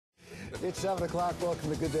It's 7 o'clock.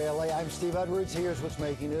 Welcome to Good Day LA. I'm Steve Edwards. Here's what's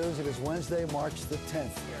making news. It is Wednesday, March the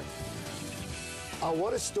 10th.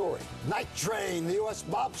 What a story. Night Train, the U.S.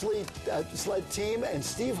 bobsleigh sled team, and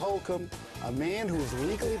Steve Holcomb, a man who was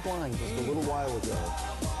legally blind just a little while ago,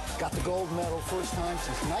 got the gold medal first time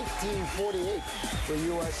since 1948 for the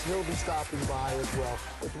U.S. He'll be stopping by as well.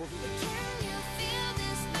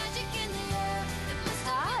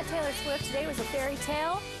 Taylor Swift, today was a fairy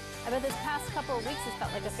tale. I bet this past couple of weeks has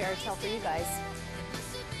felt like a fairy tale for you guys.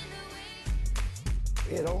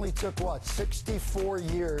 It only took, what, 64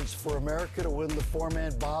 years for America to win the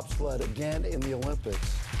four-man bobsled again in the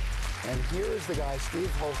Olympics. And here is the guy,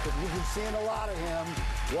 Steve Holcomb. You've been seeing a lot of him.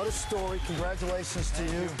 What a story. Congratulations to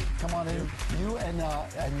you. Come on in. You and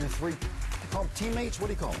your three teammates, what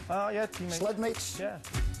do you call them? Yeah, teammates. Sled mates? Yeah.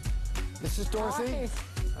 This is Dorothy.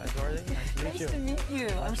 Hi, Dorothy. Nice to meet you. Nice to meet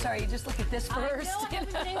you. I'm sorry, you just look at this first. I know, I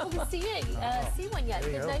haven't been able to see it, see one yet.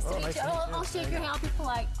 It's nice to meet you. I'll shake your hand. I'll be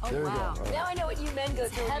polite. Oh, there wow. Go. Now I know what you men go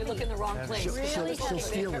through when you look in the wrong place. She'll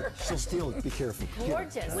steal it. She'll steal it. Be careful.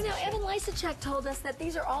 Gorgeous. Well, now, Evan Lysacek told us that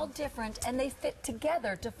these are all different, and they fit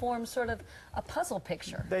together to form sort of a puzzle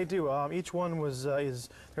picture. They do. Each one was there's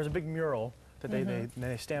a big mural that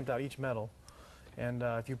they stamped out each medal, and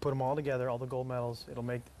if you put them all together, all the gold medals, it'll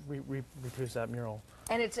reproduce that mural.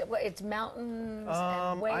 And it's mountains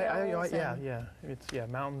and whales. It's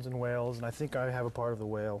mountains and whales, and I think I have a part of the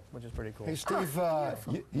whale, which is pretty cool. Hey, Steve,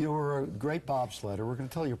 you were a great bobsledder. We're going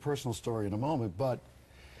to tell your personal story in a moment, but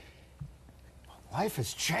life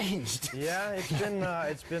has changed. Yeah,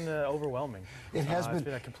 it's been overwhelming. It has It's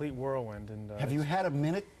been a complete whirlwind. And have you had a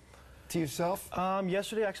minute to yourself?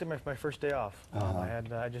 Yesterday, actually, my first day off.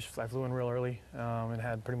 I flew in real early and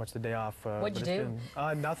had pretty much the day off. What'd you do?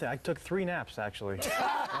 Nothing. I took 3 naps actually.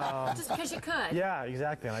 Just because you could. Yeah,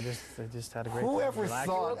 exactly. And I just had a great. Whoever time.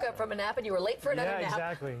 thought? You woke up from a nap and you were late for another nap.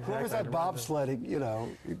 Exactly. Whoever that bobsledding, you know,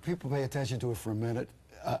 people pay attention to it for a minute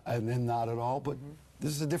and then not at all. But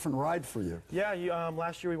this is a different ride for you. Yeah,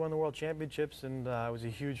 last year we won the World Championships, and it was a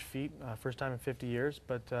huge feat, first time in 50 years.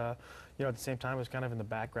 But you know, at the same time, it was kind of in the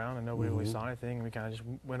background, and nobody really saw anything. And we kind of just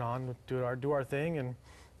went on to do our thing, and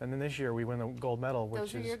then this year we win the gold medal, which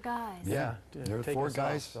Those are your guys. Yeah, there are 4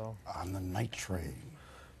 guys off, on the night train.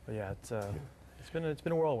 But yeah, it's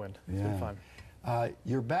been a whirlwind. It's been fun.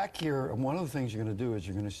 You're back here, and one of the things you're going to do is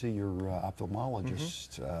you're going to see your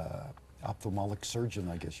ophthalmologist, ophthalmic surgeon,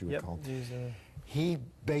 I guess you would call it. He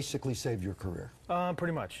basically saved your career.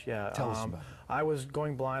 Pretty much, yeah. Tell us about it. I was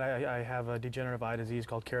going blind. I have a degenerative eye disease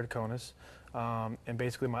called keratoconus, and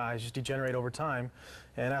basically my eyes just degenerate over time.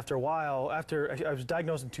 And after a while, I was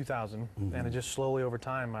diagnosed in 2000, and it just slowly over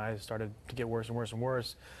time, my eyes started to get worse and worse and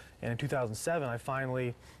worse. And in 2007, I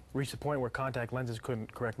finally reached the point where contact lenses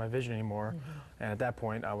couldn't correct my vision anymore. And at that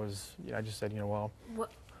point, I just said, you know, well,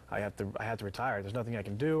 I have to retire. There's nothing I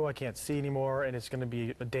can do. I can't see anymore, and it's going to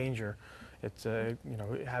be a danger. It's you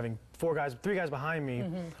know, having 3 guys behind me,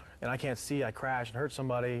 and I can't see. I crash and hurt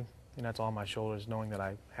somebody, and that's all on my shoulders, knowing that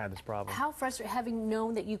I had this problem. How frustrating, having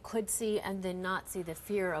known that you could see and then not see, the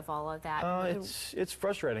fear of all of that. It's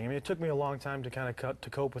frustrating. I mean, it took me a long time to kind of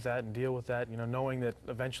cope with that and deal with that. You know, knowing that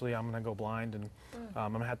eventually I'm going to go blind, and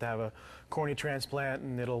I'm going to have a cornea transplant,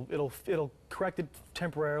 and it'll correct it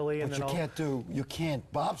temporarily. But and you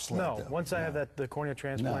can't bobsled. No, once I have the cornea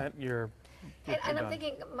transplant, you're And I'm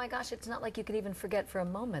thinking, my gosh, it's not like you could even forget for a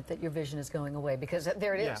moment that your vision is going away, because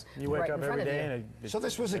there it is. You wake up every day. So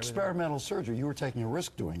this was experimental surgery. You were taking a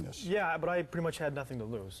risk doing this. Yeah, but I pretty much had nothing to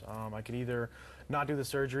lose. I could either not do the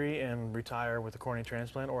surgery and retire with a cornea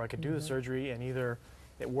transplant, or I could do the surgery and either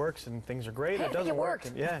it works and things are great, or it doesn't work.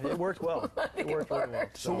 And yeah, it worked well. It worked really well.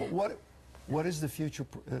 So what is the future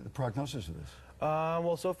prognosis of this?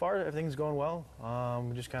 Well, so far everything's going well.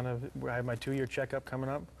 We just I have my 2-year checkup coming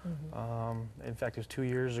up. In fact, it was 2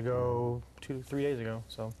 years ago, 3 days ago.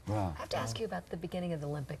 So. Wow. I have to ask you about the beginning of the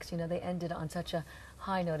Olympics. You know, they ended on such a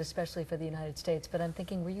high note, especially for the United States. But I'm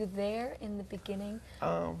thinking, were you there in the beginning?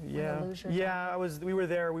 Yeah, I was. We were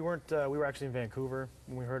there. We weren't. We were actually in Vancouver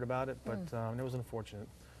when we heard about it, but it was unfortunate.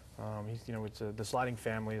 You know, the sliding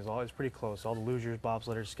family is pretty close. All the losers,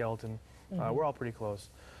 bobsledders, skeleton, we're all pretty close.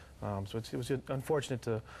 So it was unfortunate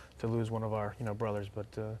to lose one of our brothers, but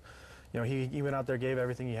you know, he went out there, gave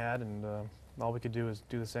everything he had, and all we could do is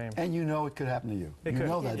do the same. And you know it could happen to you. You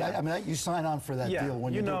know that. I mean, you sign on for that deal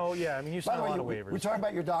when you know. Yeah, I mean, you sign a lot of waivers. We're talking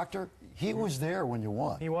about your doctor. He was there when you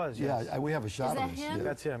won. He was. Yes. Yeah, we have a shot of this. Him?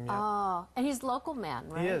 That's him. Yeah. Oh, and he's a local man,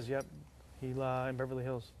 right? He is. Yep. He in Beverly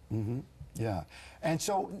Hills. Yeah. And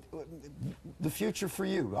so, the future for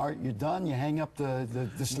you, are you done? You hang up the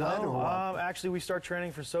sled or what? Actually, we start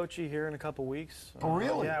training for Sochi here in a couple weeks. Oh,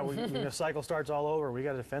 really? Yeah, when the cycle starts all over, we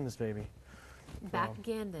got to defend this baby. Back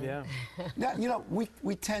again then. Yeah. Now, you know,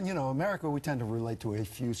 we tend, you know, America, we tend to relate to a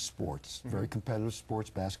few sports, very competitive sports,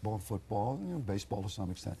 basketball and football, you know, baseball to some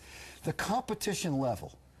extent. The competition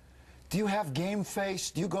level, do you have game face?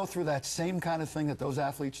 Do you go through that same kind of thing that those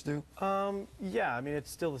athletes do? Yeah, I mean, it's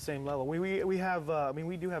still the same level. We have, I mean,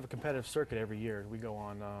 we do have a competitive circuit every year. We go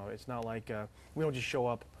on, it's not like, we don't just show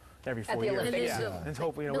up every 4 years. Olympics. Yeah, and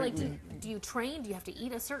hopefully, you know, Like, do you train? Do you have to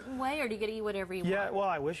eat a certain way, or do you get to eat whatever you yeah, want? well,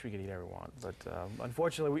 I wish we could eat whatever we want, but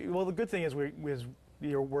unfortunately, well, the good thing is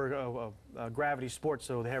we're a gravity sport,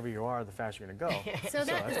 so the heavier you are, the faster you're going to go. So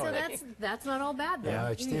that's not all bad then. All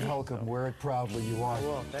right, Steve Holcomb, wear it proudly. You are.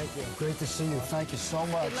 Well, thank you. Great to see you. Thank you so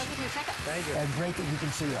much. Good luck with your checkup. Thank you. And great that you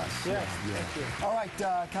can see us. Yeah, thank you. All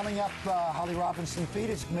right, coming up, Holly Robinson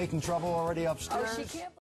Pete is making trouble already upstairs. Oh, she can't.